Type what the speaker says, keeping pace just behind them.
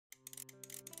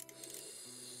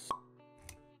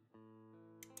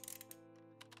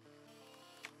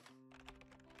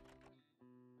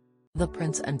The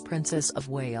Prince and Princess of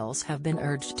Wales have been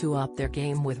urged to up their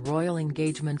game with royal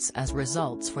engagements as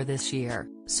results for this year,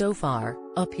 so far,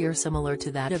 appear similar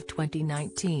to that of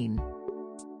 2019.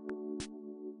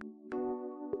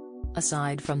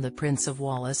 Aside from the Prince of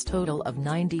Wales' total of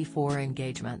 94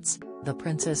 engagements, the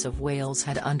Princess of Wales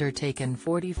had undertaken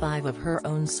 45 of her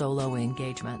own solo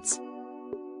engagements.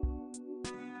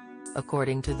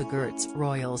 According to the Gertz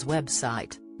Royals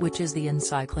website, which is the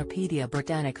Encyclopaedia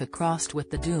Britannica crossed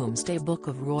with the Doomsday Book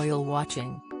of Royal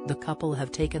Watching, the couple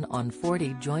have taken on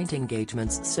 40 joint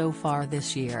engagements so far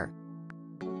this year.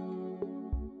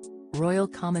 Royal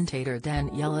commentator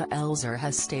Daniela Elzer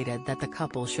has stated that the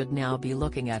couple should now be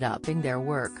looking at upping their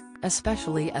work,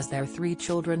 especially as their 3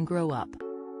 children grow up.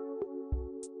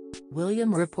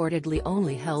 William reportedly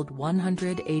only held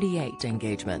 188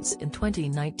 engagements in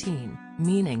 2019,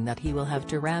 meaning that he will have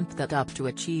to ramp that up to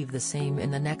achieve the same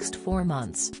in the next 4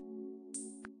 months.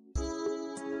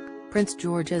 Prince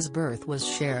George's birth was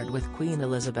shared with Queen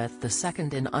Elizabeth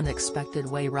II in unexpected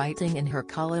way, writing in her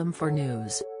column for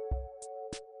News.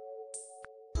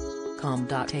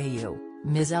 .com.au,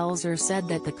 Ms. Elzer said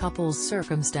that the couple's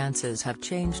circumstances have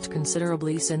changed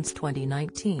considerably since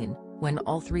 2019, when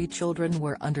all 3 children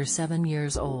were under 7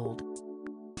 years old.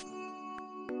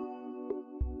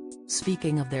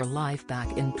 Speaking of their life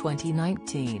back in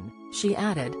 2019, she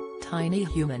added, "Tiny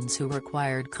humans who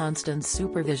required constant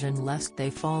supervision lest they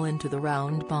fall into the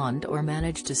round pond or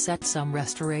manage to set some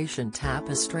restoration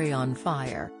tapestry on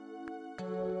fire."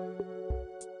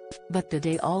 But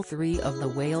today all 3 of the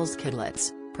Wales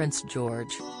kidlets, Prince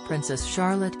George, Princess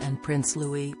Charlotte and Prince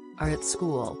Louis, are at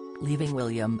school, leaving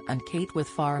William and Kate with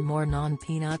far more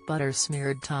non-peanut butter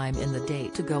smeared time in the day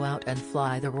to go out and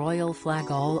fly the royal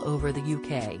flag all over the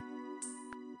UK.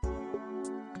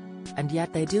 And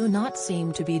yet they do not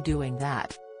seem to be doing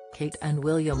that. Kate and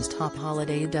William's top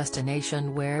holiday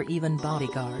destination where even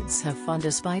bodyguards have fun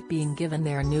despite being given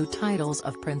their new titles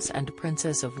of Prince and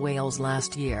Princess of Wales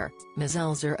last year, Ms.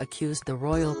 Elzer accused the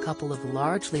royal couple of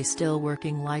largely still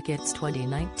working like it's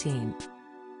 2019.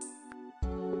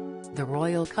 The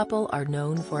royal couple are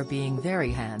known for being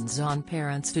very hands-on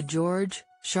parents to George,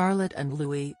 Charlotte and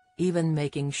Louis, even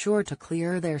making sure to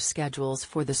clear their schedules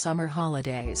for the summer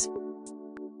holidays.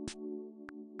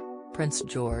 Prince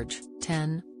George,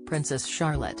 10, Princess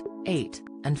Charlotte, 8,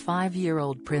 and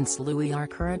 5-year-old Prince Louis are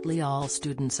currently all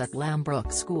students at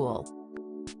Lambrook School.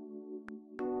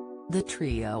 The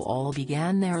trio all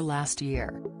began there last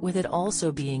year, with it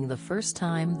also being the first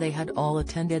time they had all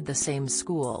attended the same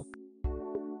school.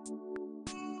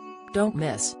 Don't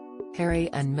miss. Harry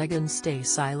and Meghan stay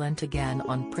silent again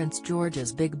on Prince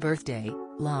George's big birthday.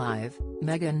 Live,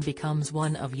 Meghan becomes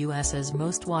one of US's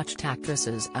most watched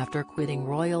actresses after quitting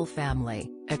royal family.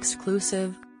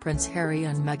 Exclusive, Prince Harry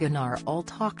and Meghan are all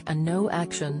talk and no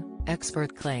action,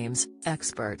 expert claims.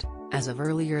 Expert, as of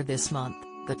earlier this month,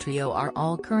 the trio are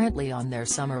all currently on their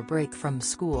summer break from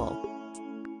school.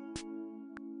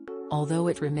 Although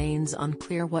it remains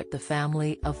unclear what the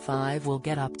family of 5 will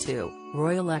get up to,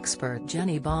 royal expert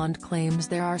Jenny Bond claims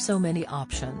there are so many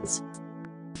options.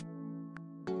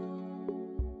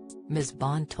 Ms.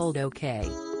 Bond told OK!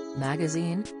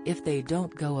 Magazine, "If they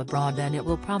don't go abroad then it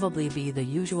will probably be the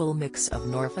usual mix of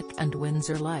Norfolk and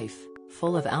Windsor life,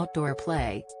 full of outdoor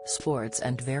play, sports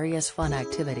and various fun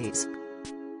activities."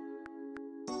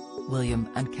 William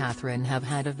and Catherine have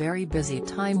had a very busy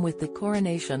time with the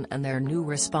coronation and their new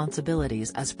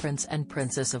responsibilities as Prince and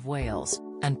Princess of Wales,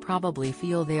 and probably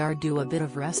feel they are due a bit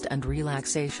of rest and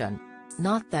relaxation.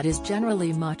 Not that is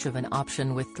generally much of an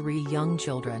option with 3 young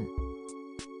children.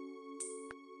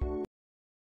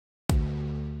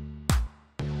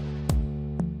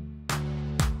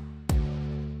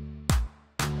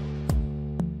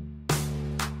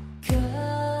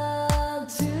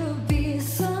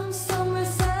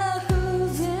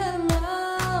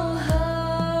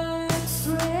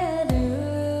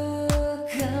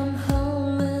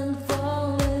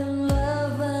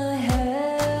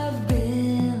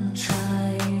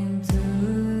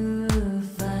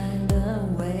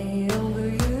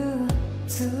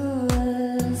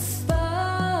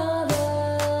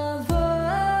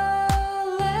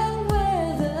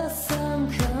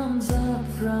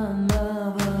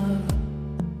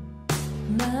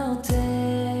 Now